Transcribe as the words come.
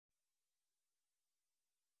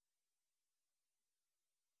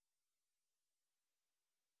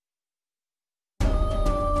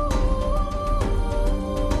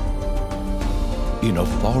In a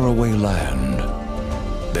faraway land,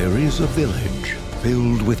 there is a village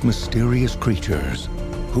filled with mysterious creatures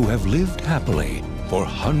who have lived happily for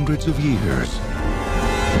hundreds of years.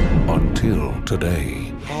 Until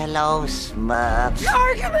today. Hello, Smurfs.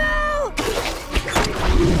 Gargamel!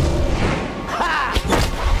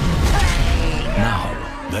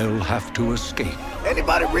 Now, they'll have to escape.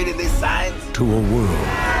 Anybody reading these signs? To a world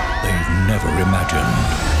they've never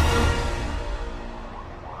imagined.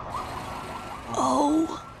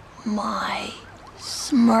 Oh my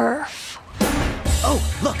Smurf. Oh,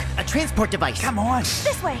 look, a transport device. Come on.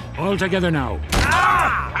 This way. All together now.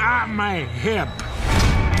 Ah, my hip.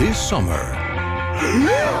 This summer,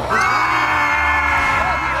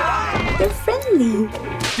 They're friendly.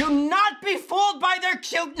 Do not be fooled by their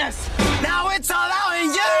cuteness. Now it's all out in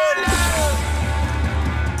you.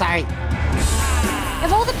 Sorry.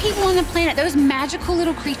 Of all the people on the planet, those magical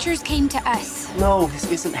little creatures came to us. No,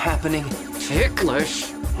 this isn't happening.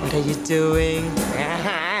 Ticklish. What are you doing?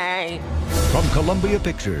 from Columbia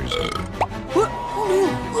Pictures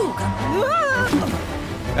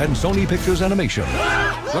and Sony Pictures Animation.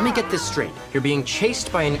 Let me get this straight. You're being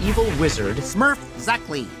chased by an evil wizard. Smurf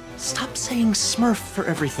Zuckley. Stop saying Smurf for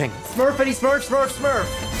everything. Smurfity smurf, smurf,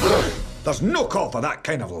 smurf. There's no call for that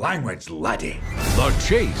kind of language, laddie. The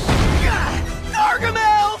Chase.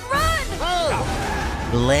 Gargamel!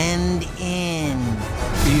 Run! Blend in.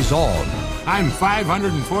 Is on I'm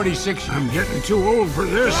 546. I'm getting too old for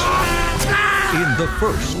this. in the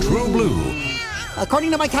first True Blue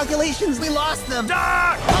According to my calculations, we lost them.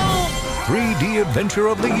 3D adventure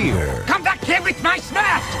of the year. Come back here with my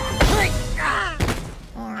Smurf!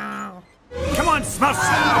 Come on,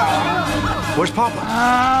 Smurfs! Where's Papa?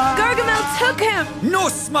 Gargamel took him. No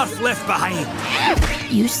Smurf left behind!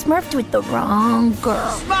 You smurfed with the wrong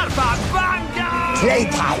girl. Smurfa Banga!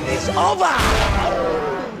 Playtime is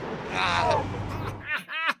over!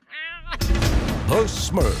 The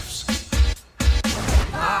Smurfs.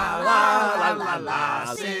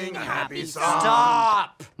 Sing a happy song.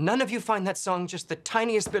 Stop! None of you find that song just the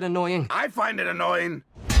tiniest bit annoying. I find it annoying.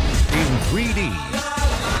 In 3D.